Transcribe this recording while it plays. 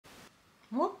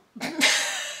Whoop.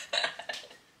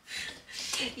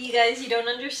 You guys, you don't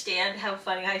understand how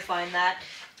funny I find that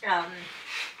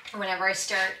whenever I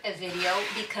start a video,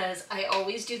 because I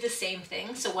always do the same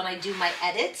thing. So when I do my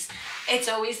edits, it's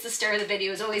always the start of the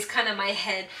video is always kind of my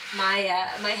head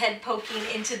poking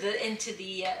into the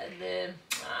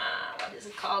what is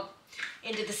it called?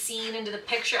 Into the scene, into the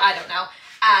picture. I don't know.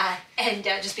 And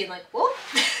just being like, whoop.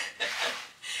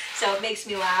 So it makes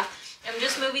me laugh. I'm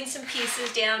just moving some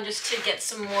pieces down just to get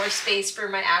some more space for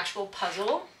my actual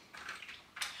puzzle.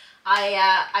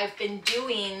 I've been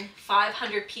doing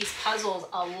 500 piece puzzles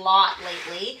a lot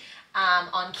lately,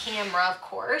 on camera, of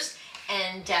course.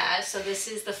 And so this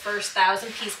is the first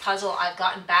 1,000 piece puzzle I've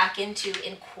gotten back into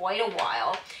in quite a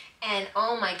while. And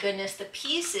oh my goodness, the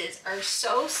pieces are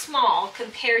so small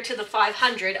compared to the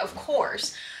 500, of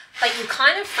course, but you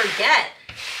kind of forget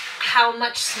how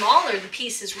much smaller the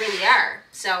pieces really are.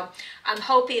 So I'm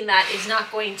hoping that is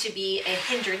not going to be a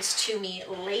hindrance to me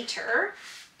later,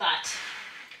 but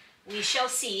we shall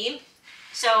see.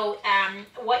 So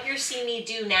what you're seeing me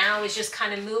do now is just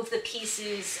kind of move the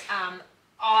pieces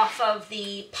off of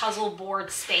the puzzle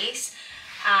board space.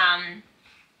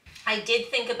 I did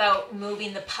think about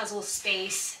moving the puzzle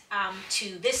space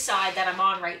to this side that I'm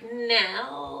on right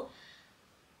now,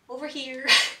 over here.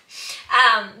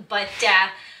 But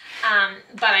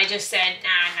I just said,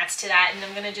 nah, nuts to that, and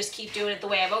I'm gonna just keep doing it the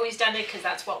way I've always done it, because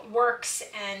that's what works.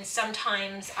 And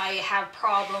sometimes I have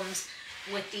problems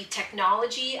with the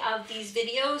technology of these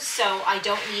videos, so I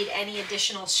don't need any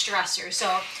additional stressor.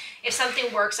 So if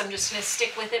something works, I'm just going to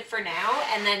stick with it for now,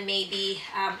 and then maybe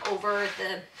over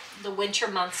the winter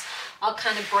months I'll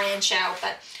kind of branch out.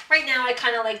 But right now I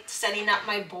kind of like setting up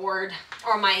my board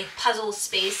or my puzzle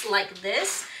space like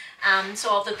this, so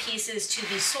all the pieces to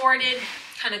be sorted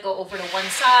kind of go over to one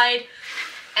side,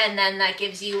 and then that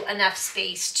gives you enough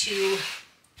space to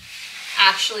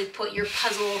actually put your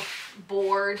puzzle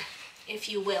board, if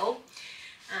you will.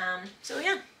 So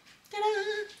yeah,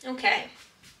 ta-da! Okay.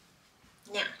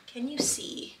 Now, can you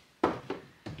see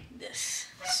this?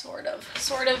 Sort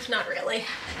of, not really.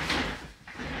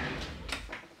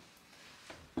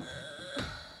 All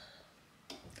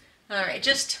right,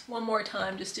 just one more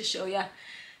time, just to show you,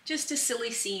 just a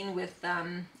silly scene with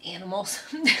animals.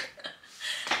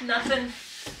 nothing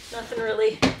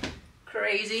really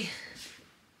crazy.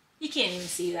 You can't even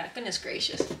see that, goodness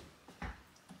gracious.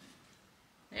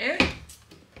 There?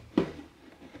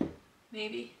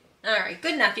 Maybe? All right,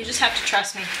 good enough. You just have to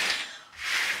trust me.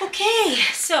 Okay,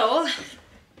 so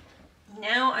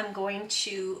now I'm going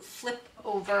to flip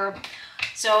over.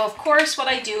 So of course what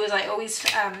I do is I always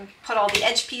put all the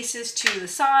edge pieces to the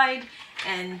side,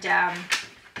 and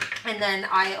then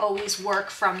I always work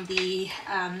from the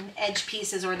edge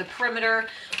pieces or the perimeter.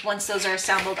 Once those are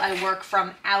assembled, I work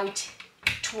from out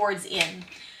towards in.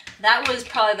 That was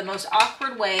probably the most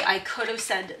awkward way I could have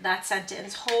said that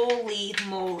sentence. Holy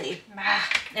moly.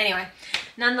 Anyway,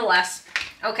 nonetheless,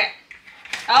 okay.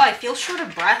 Oh, I feel short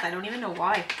of breath. I don't even know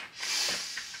why.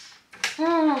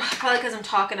 Probably because I'm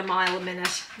talking a mile a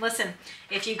minute. Listen,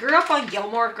 if you grew up on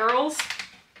Gilmore Girls,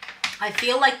 I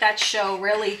feel like that show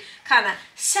really kind of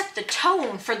set the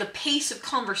tone for the pace of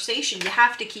conversation you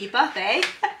have to keep up, eh?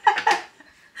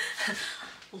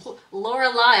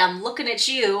 Lorelai, I'm looking at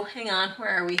you. Hang on, where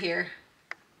are we here?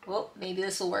 Well, maybe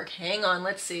this will work. Hang on,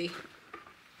 let's see.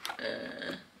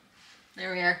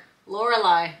 There we are.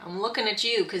 Lorelai, I'm looking at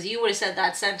you, because you would have said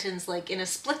that sentence like in a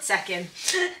split second.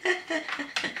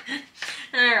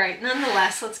 All right,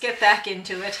 nonetheless, let's get back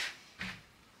into it.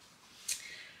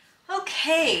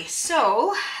 Okay,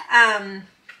 so I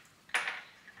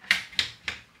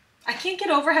can't get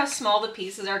over how small the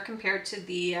pieces are compared to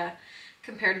the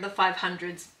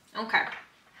 500s. Okay.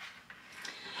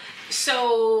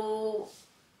 So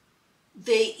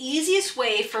the easiest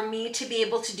way for me to be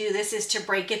able to do this is to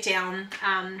break it down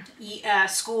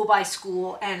school by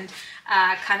school and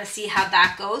kind of see how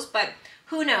that goes. But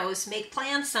who knows? Make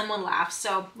plans, someone laughs.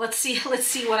 So let's see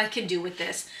what I can do with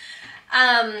this.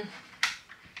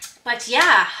 But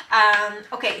yeah,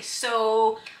 okay,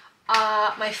 so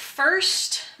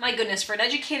my goodness, for an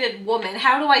educated woman,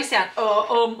 how do I sound?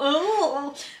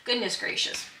 Goodness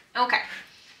gracious. Okay,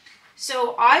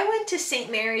 so I went to St.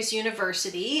 Mary's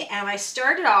University, and I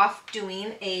started off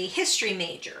doing a history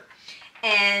major,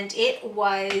 and it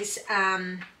was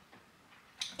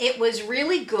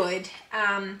really good.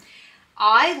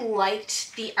 I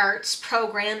liked the arts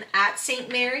program at St.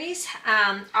 Mary's.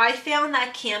 I found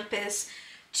that campus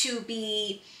to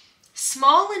be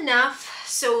small enough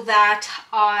so that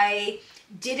I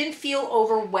didn't feel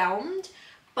overwhelmed,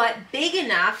 but big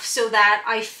enough so that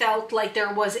I felt like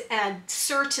there was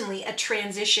certainly a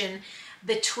transition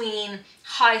between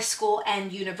high school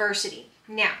and university.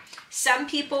 Now, some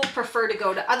people prefer to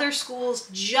go to other schools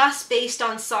just based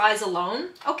on size alone.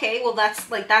 Okay, well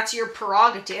that's your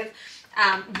prerogative.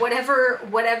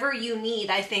 Whatever you need,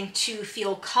 I think, to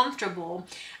feel comfortable,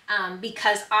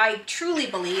 because I truly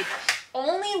believe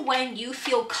only when you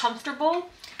feel comfortable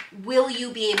will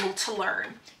you be able to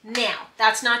learn. Now,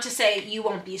 that's not to say you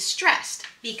won't be stressed,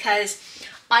 because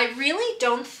I really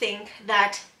don't think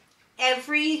that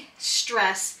every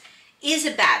stress is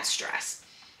a bad stress.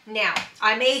 Now,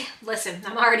 I'm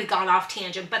already gone off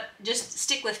tangent, but just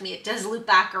stick with me. It does loop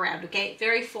back around, okay?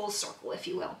 Very full circle, if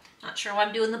you will. Not sure why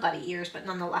I'm doing the bunny ears, but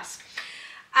nonetheless.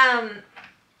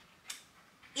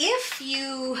 If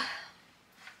you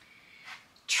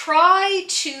try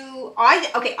to,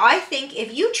 I think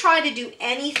if you try to do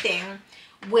anything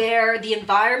where the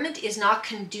environment is not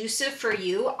conducive for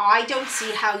you, I don't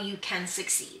see how you can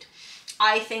succeed.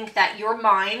 I think that your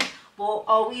mind will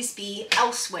always be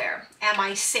elsewhere. Am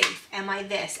I safe? Am I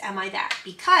this? Am I that?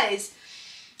 Because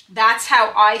that's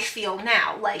how I feel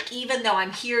now. Like, even though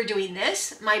I'm here doing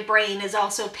this, my brain is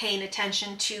also paying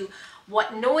attention to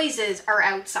what noises are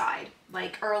outside.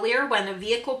 Like earlier when a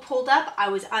vehicle pulled up, I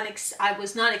was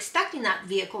not expecting that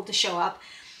vehicle to show up,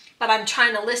 but I'm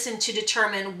trying to listen to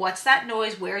determine what's that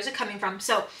noise, where is it coming from.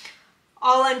 So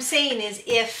all I'm saying is,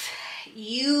 if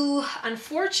you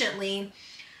unfortunately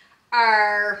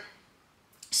are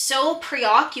so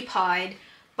preoccupied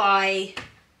by,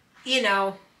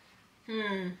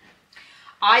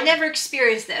 I never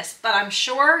experienced this, but I'm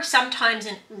sure sometimes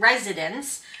in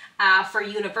residence for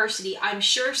university, I'm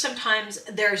sure sometimes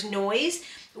there's noise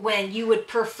when you would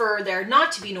prefer there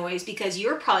not to be noise because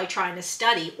you're probably trying to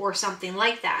study or something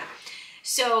like that.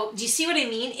 So do you see what I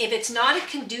mean? If it's not a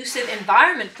conducive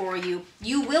environment for you,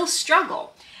 you will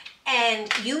struggle.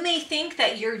 And you may think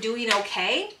that you're doing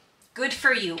okay. Good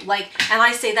for you. And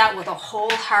I say that with a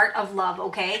whole heart of love,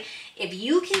 okay? If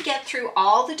you can get through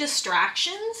all the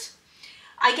distractions,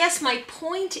 I guess my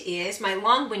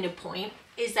long-winded point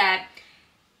is that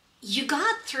you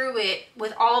got through it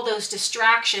with all those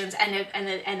distractions and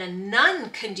a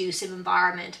non-conducive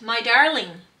environment. My darling,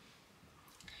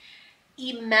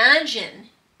 imagine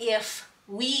if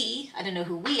we, I don't know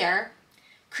who we are,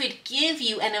 could give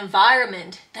you an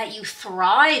environment that you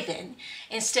thrive in.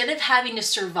 Instead of having to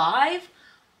survive,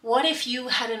 what if you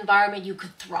had an environment you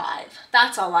could thrive?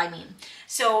 That's all I mean.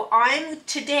 So I'm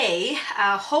today,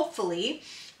 hopefully,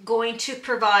 going to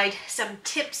provide some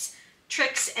tips,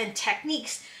 tricks, and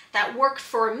techniques that worked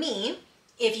for me.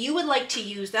 If you would like to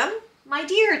use them, my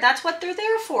dear, that's what they're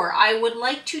there for. I would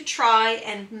like to try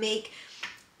and make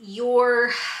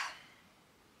your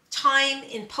time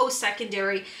in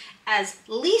post-secondary as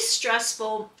least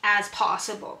stressful as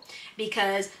possible,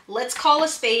 because let's call a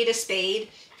spade a spade.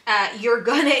 You're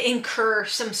gonna incur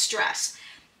some stress.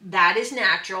 That is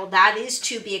natural. That is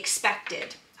to be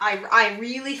expected. I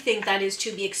really think that is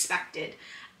to be expected.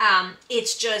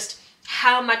 It's just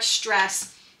how much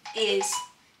stress is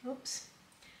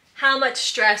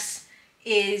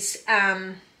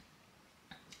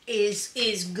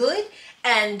good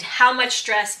and how much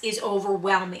stress is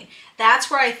overwhelming.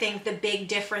 That's where I think the big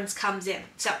difference comes in.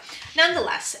 So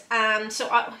nonetheless, that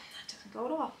doesn't go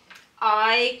at all.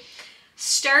 I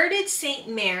started St.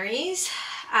 Mary's,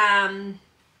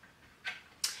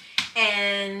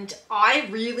 and I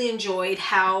really enjoyed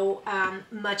how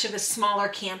much of a smaller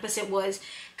campus it was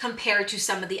compared to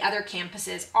some of the other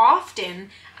campuses.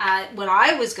 Often, when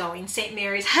I was going, St.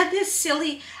 Mary's had this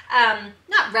silly,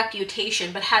 not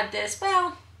reputation, but had this,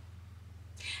 well,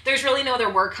 there's really no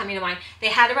other word coming to mind. They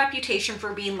had a reputation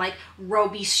for being like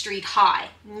Robie Street High.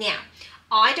 Now,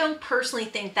 I don't personally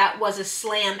think that was a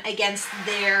slam against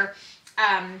their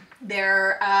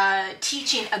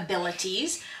teaching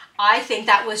abilities. I think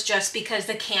that was just because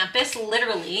the campus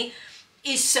literally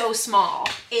is so small.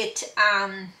 It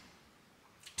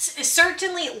is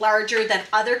certainly larger than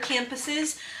other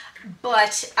campuses,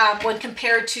 but when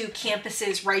compared to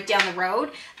campuses right down the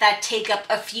road that take up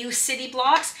a few city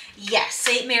blocks, yes,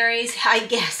 St. Mary's, I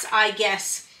guess,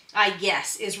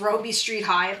 is Robie Street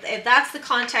High. If that's the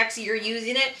context you're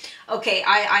using it, okay,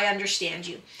 I understand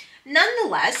you.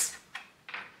 Nonetheless,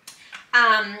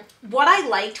 what I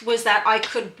liked was that I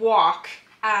could walk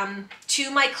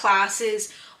to my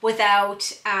classes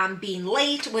without being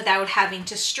late, without having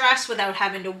to stress, without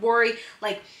having to worry.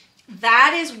 Like,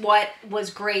 that is what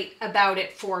was great about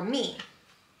it for me.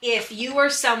 If you are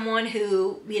someone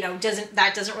who,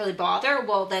 doesn't really bother,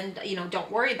 well then,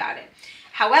 don't worry about it.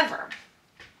 However,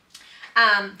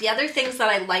 the other things that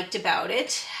I liked about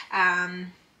it,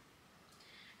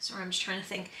 sorry, I'm just trying to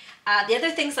think. The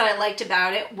other things that I liked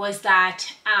about it was that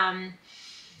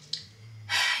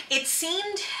it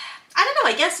seemed, I don't know,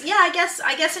 I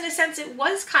guess in a sense it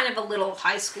was kind of a little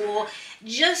high school,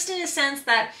 just in a sense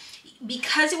that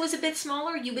because it was a bit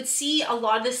smaller, you would see a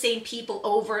lot of the same people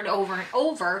over and over and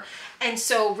over. And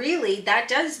so really that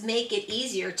does make it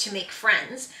easier to make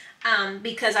friends.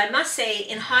 Because I must say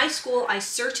in high school, I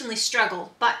certainly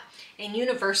struggled, but in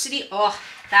university,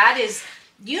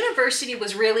 university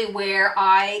was really where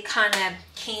I kind of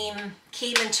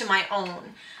came into my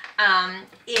own.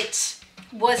 It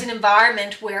was an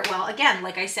environment where, well, again,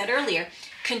 like I said earlier,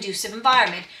 conducive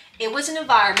environment. It was an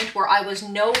environment where I was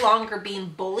no longer being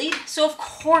bullied. So of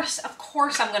course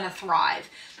I'm going to thrive,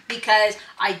 because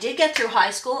I did get through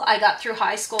high school. I got through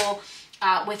high school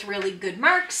with really good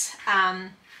marks,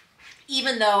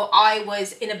 even though I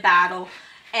was in a battle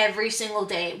every single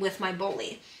day with my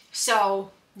bully.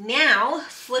 So now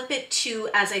flip it to,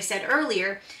 as I said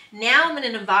earlier, now I'm in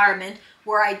an environment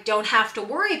where I don't have to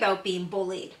worry about being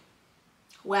bullied.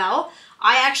 Well,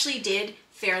 I actually did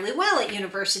fairly well at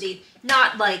university.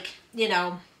 Not like, you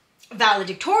know,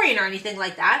 valedictorian or anything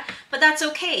like that, but that's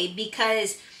okay,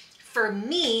 because for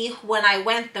me, when I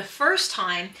went the first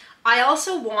time, I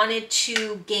also wanted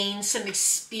to gain some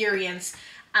experience,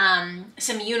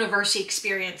 some university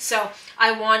experience. So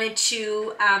I wanted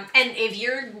to, and if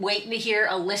you're waiting to hear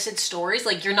illicit stories,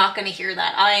 like, you're not going to hear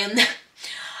that.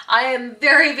 I am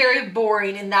very, very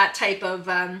boring in that type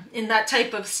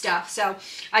of stuff. So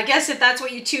I guess if that's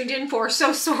what you tuned in for,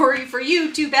 so sorry for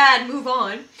you, too bad, move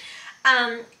on.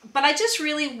 But I just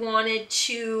really wanted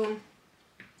to,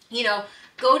 you know,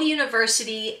 go to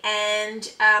university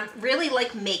and really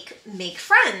like make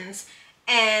friends,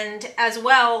 and as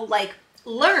well like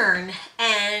learn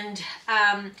and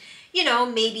you know,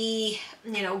 maybe,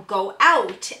 you know, go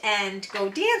out and go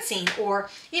dancing, or,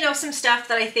 you know, some stuff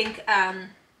that I think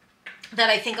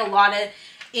a lot of,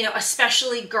 you know,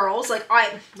 especially girls, like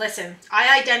I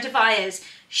identify as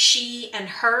she and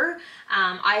her.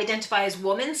 I identify as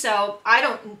woman, so I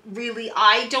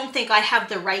don't think I have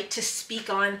the right to speak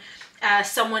on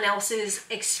someone else's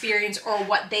experience or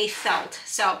what they felt.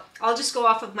 So I'll just go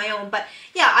off of my own. But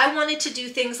yeah, I wanted to do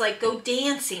things like go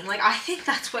dancing. Like, I think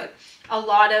that's what a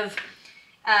lot of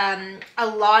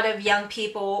young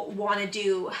people want to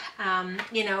do,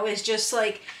 you know, is just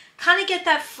like kind of get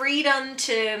that freedom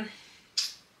to,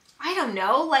 I don't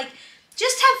know, like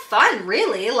just have fun,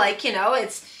 really. Like, you know,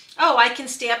 it's, oh, I can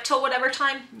stay up till whatever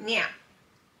time. Yeah.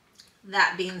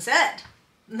 That being said,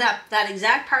 that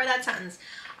exact part of that sentence,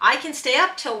 I can stay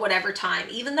up till whatever time,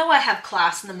 even though I have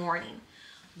class in the morning.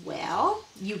 Well,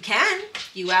 you can.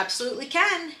 You absolutely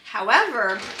can.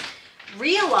 However,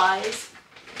 realize,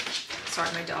 sorry,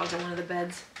 my dog's on one of the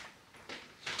beds.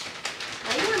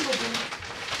 How you doing, boo-boo?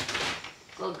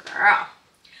 Good girl.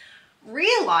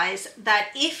 Realize that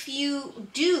if you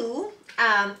do,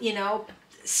 you know,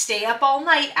 stay up all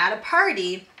night at a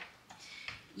party,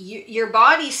 your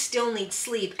body still needs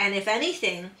sleep. And if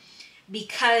anything,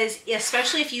 because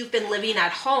especially if you've been living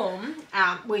at home,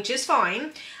 which is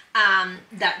fine,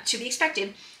 that to be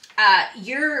expected,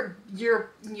 your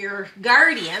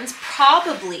guardians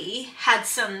probably had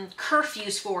some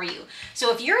curfews for you.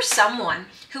 So if you're someone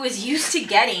who is used to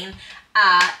getting,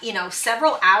 you know,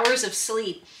 several hours of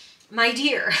sleep, my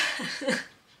dear,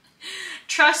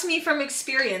 trust me from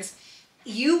experience,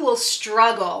 you will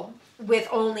struggle with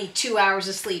only 2 hours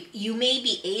of sleep. You may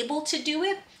be able to do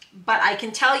it, but I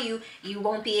can tell you, you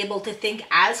won't be able to think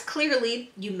as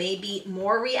clearly. You may be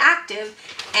more reactive,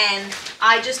 and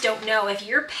I just don't know if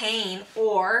you're paying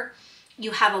or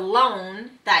you have a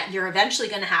loan that you're eventually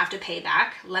going to have to pay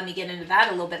back. Let me get into that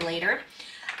a little bit later.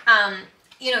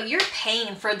 You know, you're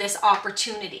paying for this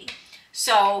opportunity.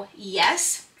 So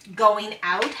yes, going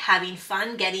out, having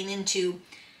fun, getting into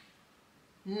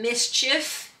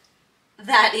mischief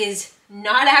that is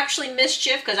not actually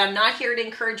mischief, because I'm not here to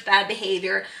encourage bad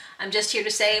behavior. I'm just here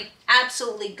to say,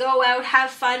 absolutely go out, have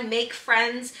fun, make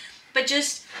friends, but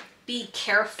just be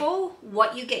careful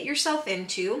what you get yourself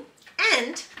into.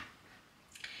 And,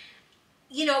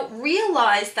 you know,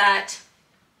 realize that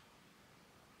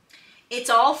it's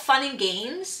all fun and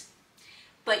games,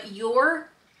 but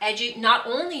not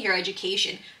only your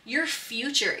education, your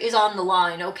future is on the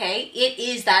line, okay? It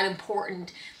is that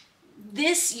important.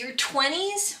 Your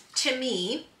 20s, to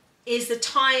me, is the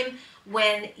time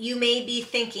when you may be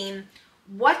thinking,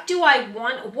 what do I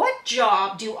want? What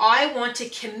job do I want to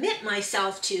commit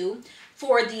myself to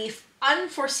for the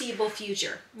unforeseeable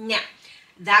future? Now,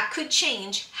 that could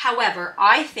change. However,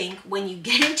 I think when you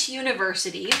get into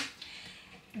university,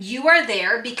 you are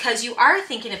there because you are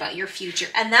thinking about your future,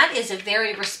 and that is a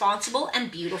very responsible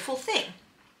and beautiful thing.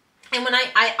 And when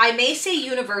I may say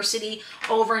university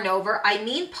over and over, I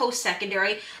mean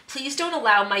post-secondary. Please don't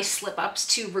allow my slip-ups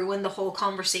to ruin the whole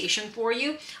conversation for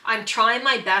you. I'm trying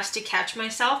my best to catch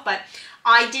myself, but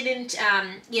I didn't,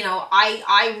 you know,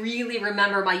 I really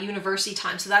remember my university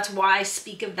time, so that's why I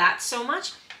speak of that so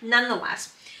much.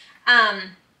 Nonetheless,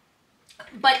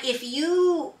 but if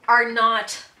you are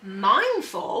not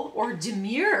mindful or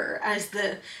demure, as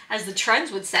the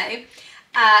trends would say,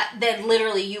 then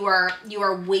literally you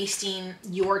are wasting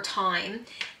your time,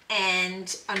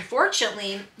 and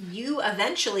unfortunately you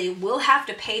eventually will have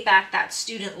to pay back that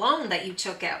student loan that you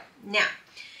took out. Now,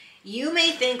 you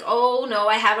may think, oh no,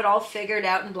 I have it all figured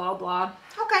out and blah blah.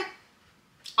 Okay.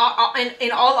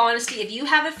 In all honesty, if you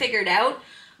have it figured out,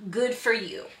 good for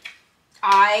you.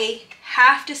 I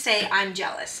have to say I'm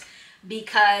jealous,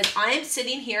 because I am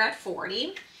sitting here at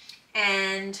 40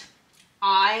 and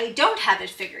I don't have it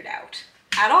figured out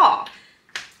at all.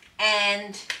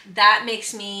 And that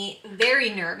makes me very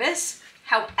nervous.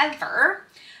 However,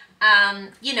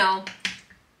 you know,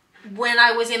 when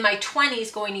I was in my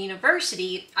 20s going to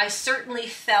university, I certainly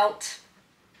felt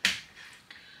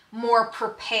more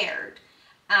prepared.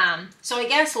 So I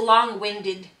guess a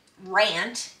long-winded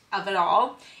rant of it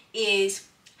all is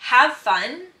have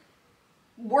fun,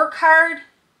 work hard,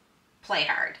 play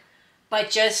hard, but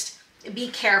just be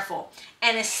careful.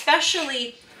 And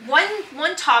especially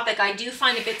one topic I do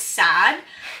find a bit sad,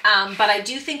 but I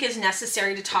do think is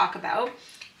necessary to talk about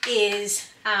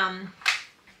is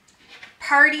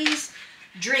parties,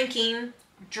 drinking,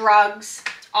 drugs,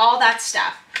 all that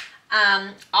stuff.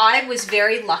 I was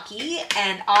very lucky,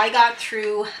 and I got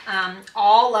through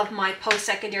all of my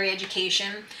post-secondary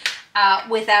education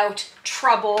without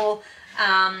trouble,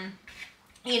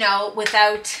 you know,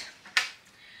 without...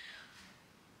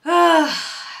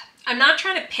 I'm not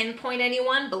trying to pinpoint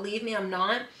anyone, believe me, I'm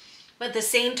not. But at the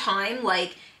same time,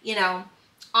 like, you know,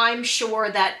 I'm sure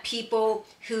that people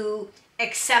who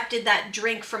accepted that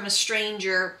drink from a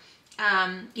stranger,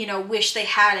 you know, wish they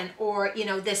hadn't, or, you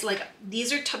know, this, like,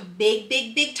 these are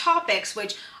big topics,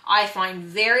 which I find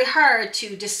very hard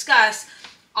to discuss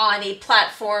on a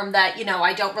platform that, you know,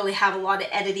 I don't really have a lot of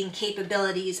editing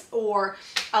capabilities or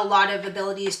a lot of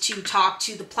abilities to talk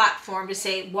to the platform to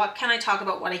say, what can I talk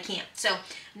about, what I can't. So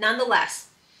nonetheless,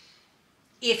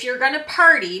 if you're going to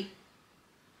party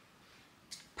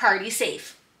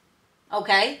safe,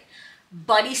 okay?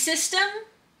 Buddy system,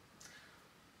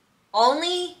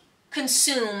 only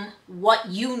consume what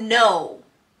you know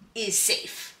is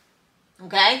safe,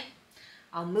 okay?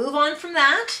 I'll move on from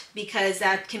that, because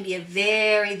that can be a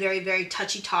very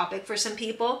touchy topic for some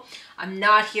people. I'm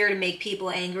not here to make people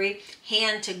angry.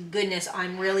 Hand to goodness,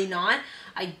 I'm really not.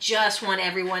 I just want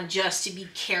everyone just to be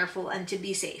careful and to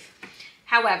be safe.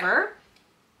 However,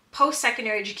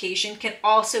 post-secondary education can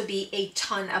also be a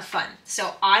ton of fun.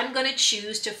 So I'm going to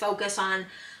choose to focus on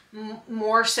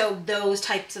more so those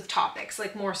types of topics,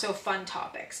 like more so fun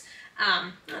topics.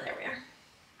 Oh, there we are.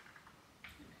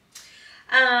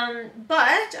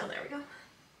 There we go.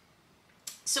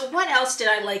 So what else did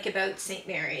I like about St.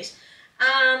 Mary's?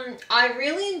 I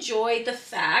really enjoyed the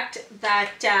fact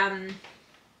that,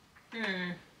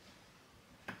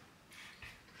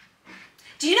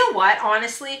 do you know what,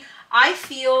 honestly, I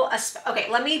feel, okay,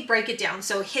 let me break it down.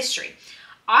 So history.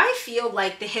 I feel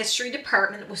like the history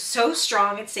department was so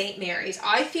strong at St. Mary's.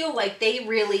 I feel like they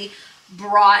really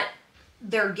brought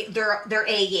their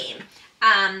A game.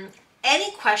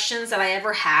 Any questions that I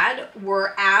ever had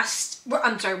were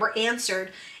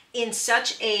answered in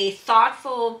such a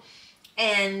thoughtful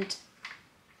and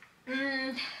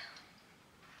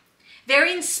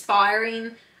very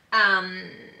inspiring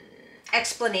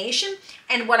explanation.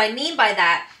 And what I mean by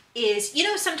that is, you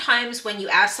know, sometimes when you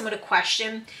ask someone a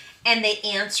question and they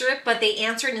answer it, but they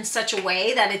answer it in such a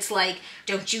way that it's like,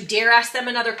 don't you dare ask them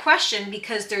another question,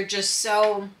 because they're just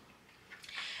so...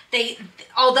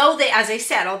 although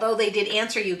they did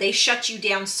answer you, they shut you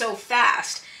down so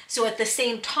fast. So at the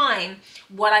same time,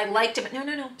 what I liked about...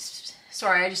 No.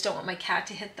 Sorry, I just don't want my cat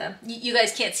to hit the... You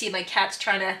guys can't see, my cat's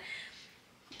trying to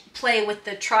play with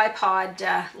the tripod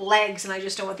legs, and I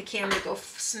just don't want the camera to go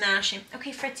smashing.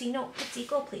 Okay, Fritzy, no. Fritzy,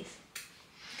 go please.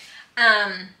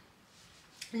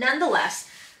 Nonetheless,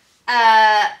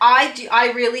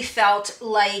 I really felt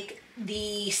like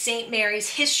the St.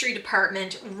 Mary's history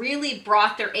department really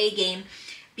brought their A game,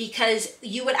 because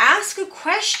you would ask a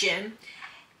question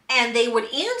and they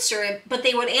would answer it, but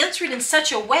they would answer it in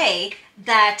such a way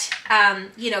that,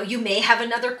 you know, you may have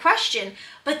another question,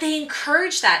 but they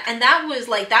encouraged that. And that was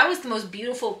the most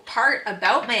beautiful part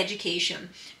about my education,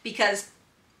 because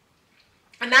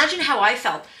imagine how I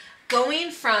felt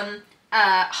going from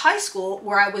high school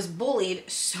where I was bullied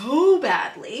so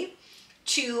badly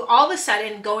to all of a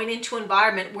sudden going into an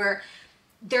environment where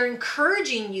they're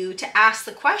encouraging you to ask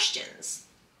the questions.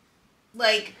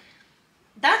 Like,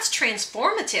 that's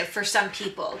transformative for some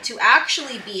people to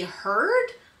actually be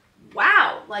heard.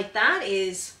 Wow, like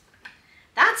that's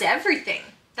everything.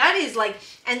 That is like,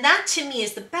 and that to me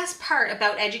is the best part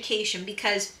about education,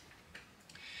 because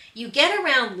you get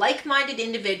around like-minded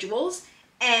individuals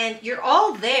and you're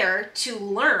all there to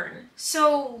learn.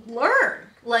 So learn,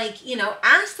 like, you know,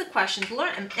 ask the questions,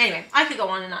 learn. Anyway, I could go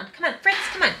on and on. Come on, Fritz,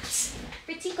 come on.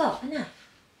 Fritzy, go, enough.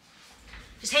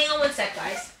 Just hang on one sec,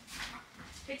 guys.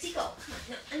 Fritzy, go, come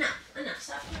on, no, enough,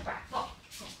 stop on the back, go.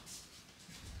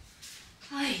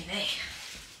 Ay, vey.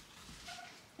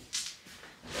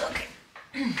 Okay.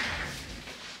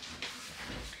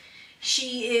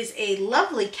 She is a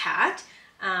lovely cat,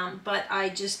 but I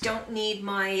just don't need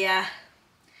my,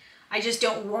 I just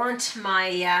don't want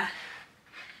my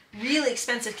really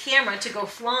expensive camera to go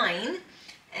flying,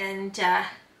 and yeah.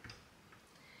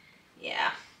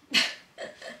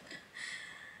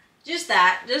 I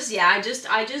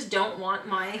just don't want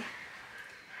my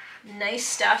nice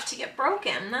stuff to get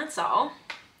broken, that's all.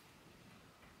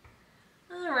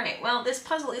 All right, well, this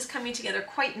puzzle is coming together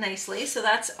quite nicely, so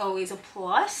that's always a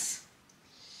plus.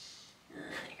 You're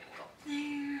gonna go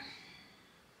there.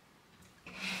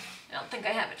 I don't think I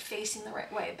have it facing the right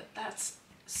way, but that's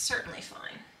certainly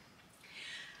fine.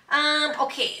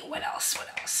 Okay, what else?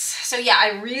 So yeah,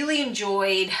 I really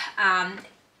enjoyed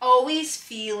always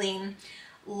feeling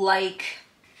like,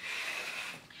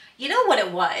 you know what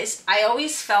it was? I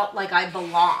always felt like I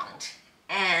belonged,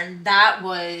 and that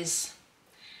was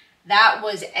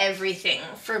everything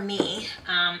for me.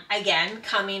 Again,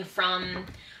 coming from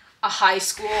a high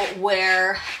school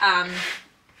where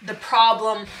the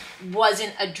problem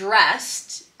wasn't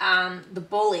addressed, the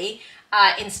bully,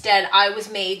 instead I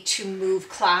was made to move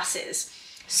classes.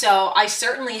 So I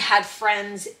certainly had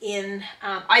friends in,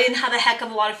 I didn't have a heck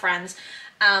of a lot of friends,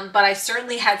 but I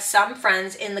certainly had some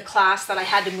friends in the class that I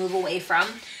had to move away from.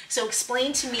 So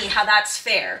explain to me how that's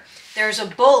fair. There's a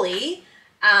bully,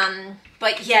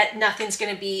 but yet nothing's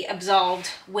going to be absolved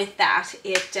with that.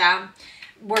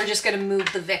 We're just going to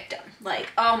move the victim.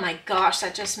 Like, oh my gosh,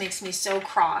 that just makes me so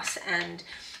cross. And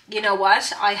you know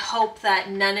what? I hope that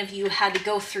none of you had to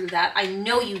go through that. I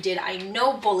know you did. I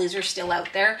know bullies are still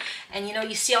out there. And you know,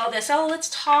 you see all this, oh, let's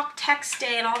talk text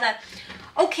day and all that.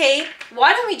 Okay,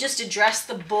 why don't we just address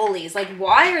the bullies? Like,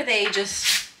 why are they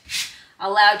just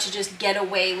allowed to just get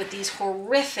away with these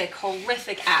horrific,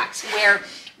 horrific acts where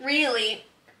really,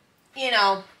 you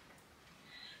know,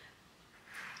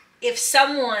 if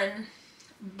someone,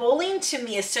 bullying to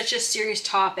me is such a serious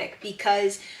topic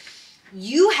because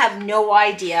you have no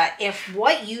idea if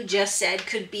what you just said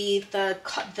could be the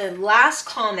last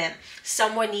comment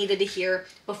someone needed to hear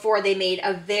before they made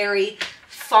a very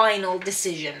final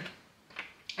decision.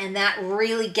 And that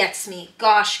really gets me.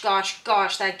 Gosh, gosh,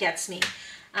 gosh, that gets me.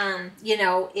 You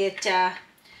know,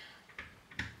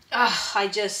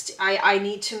 I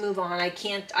need to move on. I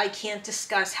can't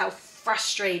discuss how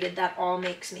frustrated that all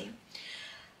makes me.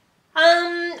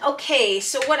 Okay,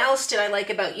 so what else did I like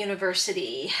about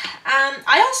university?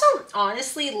 I also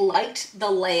honestly liked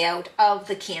the layout of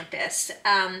the campus.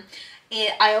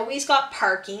 I always got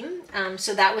parking,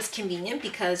 so that was convenient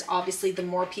because obviously the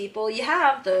more people you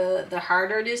have, the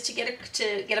harder it is to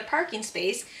get a parking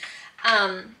space.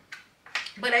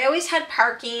 But I always had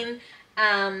parking.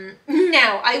 Now,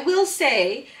 I will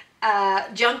say,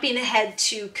 jumping ahead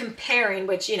to comparing,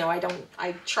 which, you know,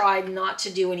 I tried not to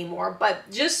do anymore, but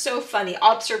just so funny,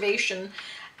 observation.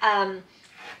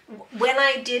 When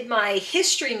I did my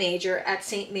history major at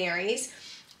St. Mary's,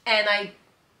 and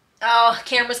oh,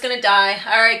 camera's gonna die.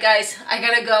 All right, guys, I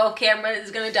gotta go. Camera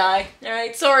is gonna die. All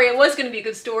right, sorry, it was gonna be a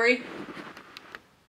good story.